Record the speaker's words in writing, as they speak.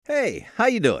Hey, how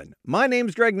you doing? My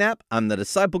name's Greg Knapp. I'm the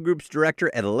Disciple Groups Director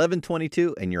at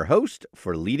 1122 and your host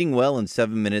for Leading Well in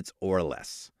 7 Minutes or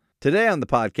Less. Today on the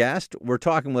podcast, we're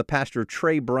talking with Pastor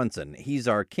Trey Brunson. He's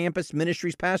our campus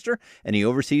ministries pastor, and he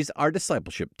oversees our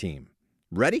discipleship team.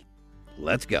 Ready?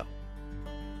 Let's go.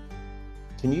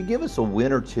 Can you give us a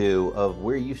win or two of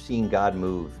where you've seen God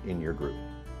move in your group?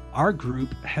 Our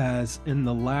group has, in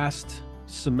the last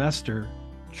semester,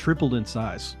 tripled in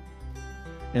size.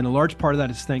 And a large part of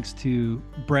that is thanks to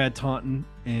Brad Taunton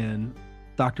and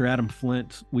Dr. Adam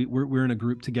Flint. We're in a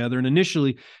group together. And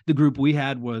initially, the group we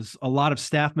had was a lot of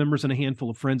staff members and a handful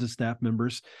of friends of staff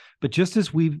members. But just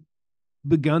as we've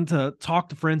begun to talk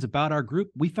to friends about our group,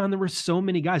 we found there were so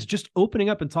many guys just opening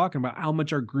up and talking about how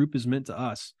much our group is meant to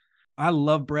us. I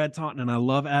love Brad Taunton and I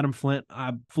love Adam Flint.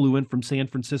 I flew in from San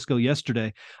Francisco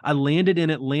yesterday. I landed in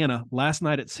Atlanta last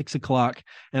night at 6:00,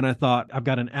 and I thought, I've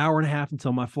got an hour and a half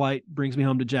until my flight brings me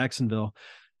home to Jacksonville.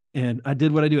 And I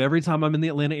did what I do every time I'm in the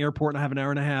Atlanta airport and I have an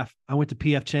hour and a half. I went to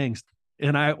P.F. Chang's,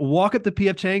 and I walk up to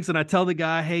P.F. Chang's and I tell the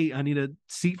guy, hey, I need a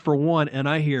seat for one. And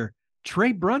I hear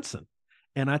Trey Brunson.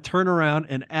 And I turn around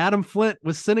and Adam Flint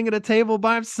was sitting at a table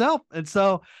by himself. And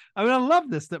so, I love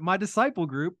this, that my disciple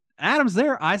group, Adam's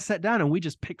there. I sat down and we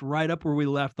just picked right up where we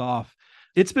left off.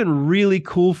 It's been really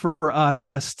cool for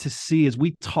us to see as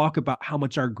we talk about how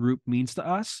much our group means to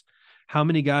us, how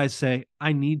many guys say,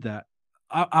 I need that.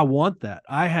 I want that.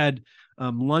 I had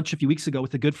lunch a few weeks ago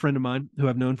with a good friend of mine who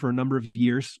I've known for a number of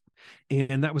years.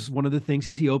 And that was one of the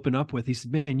things he opened up with. He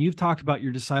said, man, you've talked about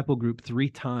your disciple group 3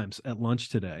 times at lunch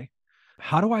today.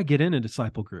 How do I get in a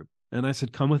disciple group? And I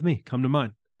said, come with me, come to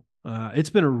mine.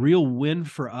 It's been a real win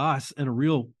for us and a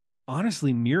real,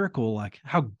 honestly, miracle, like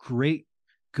how great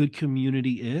good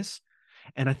community is.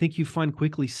 And I think you find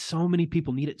quickly so many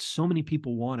people need it. So many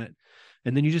people want it.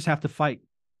 And then you just have to fight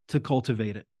to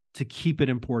cultivate it, to keep it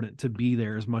important, to be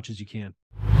there as much as you can.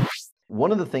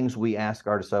 One of the things we ask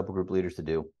our disciple group leaders to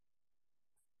do,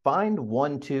 find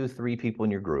 1, 2, 3 people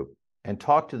in your group and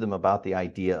talk to them about the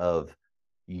idea of,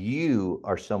 you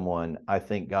are someone I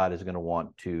think God is going to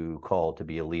want to call to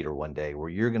be a leader one day, where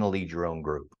you're going to lead your own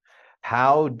group.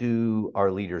 How do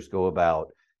our leaders go about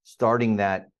starting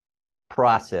that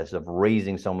process of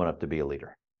raising someone up to be a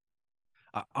leader?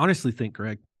 I honestly think,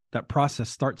 Greg, that process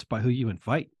starts by who you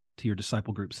invite to your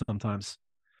disciple group sometimes.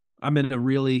 I'm in a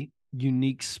really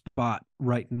unique spot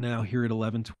right now here at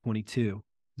 1122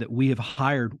 that we have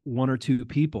hired 1 or 2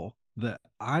 people that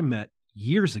I met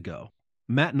years ago.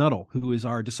 Matt Nuttall, who is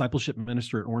our discipleship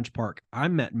minister at Orange Park. I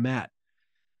met Matt.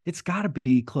 It's got to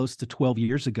be close to 12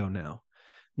 years ago now,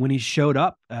 when he showed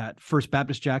up at First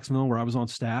Baptist Jacksonville, where I was on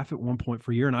staff at one point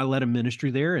for a year, and I led a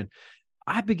ministry there. And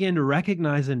I began to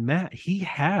recognize in Matt, he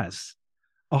has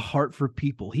a heart for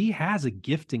people. He has a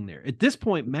gifting there. At this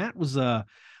point, Matt was an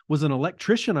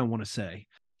electrician, I want to say.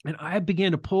 And I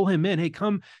began to pull him in. Hey,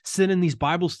 come sit in these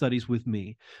Bible studies with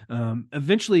me.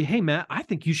 Eventually, hey, Matt, I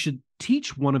think you should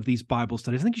teach one of these Bible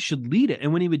studies. I think you should lead it.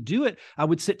 And when he would do it, I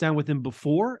would sit down with him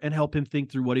before and help him think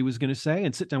through what he was going to say,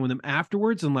 and sit down with him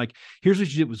afterwards. And like, here's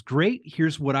what you did was great.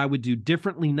 Here's what I would do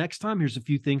differently next time. Here's a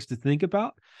few things to think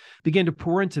about. Began to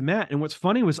pour into Matt. And what's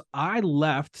funny was I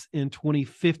left in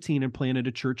 2015 and planted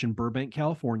a church in Burbank,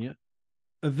 California.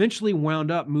 Eventually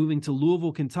wound up moving to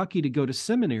Louisville, Kentucky to go to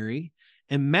seminary.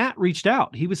 And Matt reached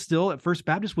out. He was still at First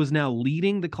Baptist, was now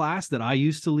leading the class that I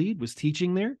used to lead, was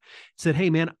teaching there. Said, hey,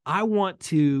 man, I want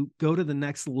to go to the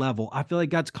next level. I feel like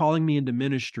God's calling me into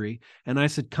ministry. And I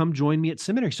said, come join me at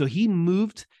seminary. So he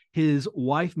moved his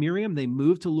wife, Miriam. They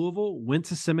moved to Louisville, went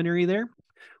to seminary there.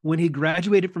 When he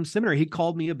graduated from seminary, he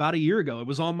called me about a year ago. It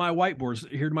was on my whiteboard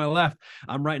here to my left.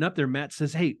 I'm writing up there. Matt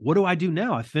says, hey, what do I do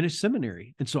now? I finished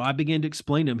seminary. And so I began to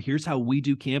explain to him, here's how we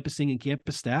do campusing and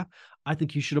campus staff. I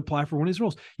think you should apply for one of these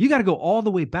roles. You got to go all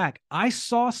the way back. I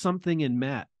saw something in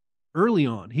Matt early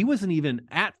on. He wasn't even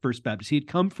at First Baptist. He had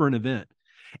come for an event.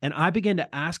 And I began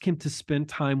to ask him to spend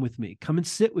time with me, come and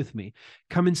sit with me,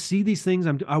 come and see these things.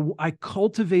 I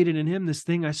cultivated in him this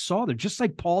thing I saw there, just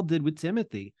like Paul did with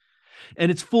Timothy.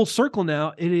 And it's full circle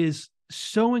now. It is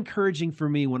so encouraging for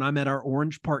me when I'm at our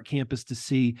Orange Park campus to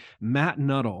see Matt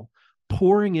Nuttall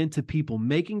pouring into people,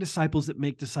 making disciples that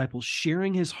make disciples,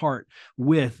 sharing his heart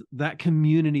with that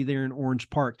community there in Orange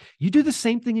Park. You do the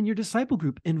same thing in your disciple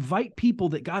group. Invite people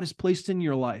that God has placed in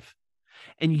your life,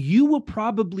 and you will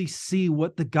probably see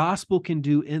what the gospel can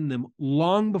do in them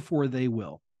long before they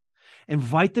will.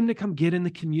 Invite them to come get in the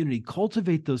community,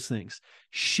 cultivate those things,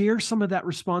 share some of that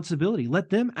responsibility. Let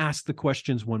them ask the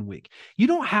questions one week. You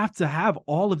don't have to have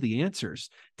all of the answers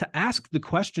to ask the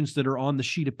questions that are on the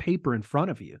sheet of paper in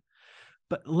front of you.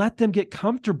 but let them get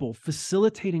comfortable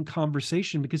facilitating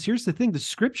conversation, because here's the thing, the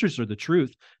scriptures are the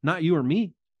truth, not you or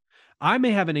me. I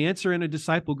may have an answer in a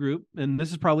disciple group, and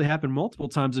this has probably happened multiple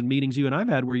times in meetings you and I've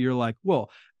had, where you're like,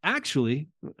 well, actually,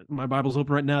 my Bible's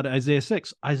open right now to Isaiah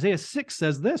 6. Isaiah 6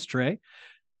 says this, Trey.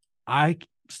 I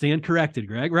stand corrected,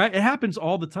 Greg, right? It happens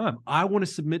all the time. I want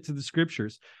to submit to the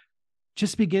scriptures.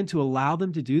 Just begin to allow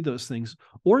them to do those things.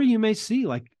 Or you may see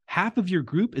like half of your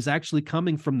group is actually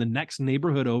coming from the next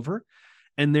neighborhood over,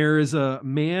 and there is a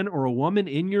man or a woman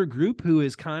in your group who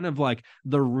is kind of like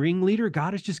the ringleader.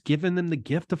 God has just given them the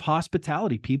gift of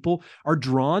hospitality. People are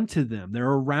drawn to them. They're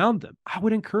around them. I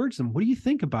would encourage them. What do you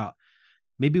think about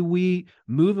maybe we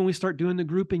move and we start doing the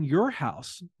group in your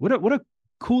house? What a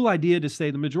cool idea to say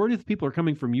the majority of the people are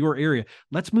coming from your area.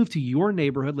 Let's move to your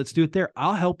neighborhood. Let's do it there.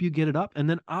 I'll help you get it up, and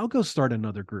then I'll go start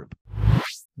another group.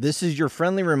 This is your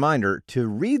friendly reminder to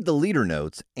read the leader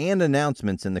notes and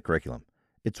announcements in the curriculum.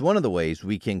 It's one of the ways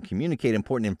we can communicate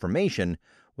important information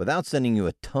without sending you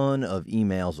a ton of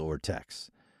emails or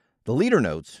texts. The leader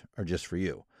notes are just for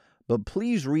you, but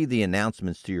please read the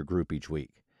announcements to your group each week.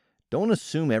 Don't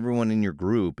assume everyone in your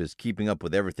group is keeping up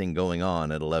with everything going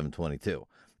on at 1122.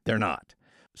 They're not.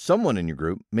 Someone in your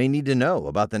group may need to know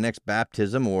about the next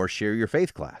baptism or share your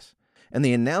faith class, and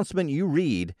the announcement you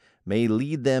read may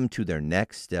lead them to their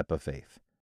next step of faith.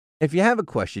 If you have a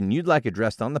question you'd like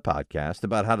addressed on the podcast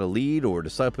about how to lead or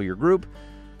disciple your group,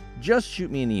 just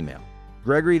shoot me an email,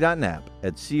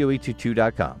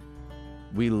 gregory.knapp@coe22.com.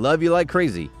 We love you like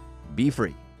crazy. Be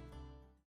free.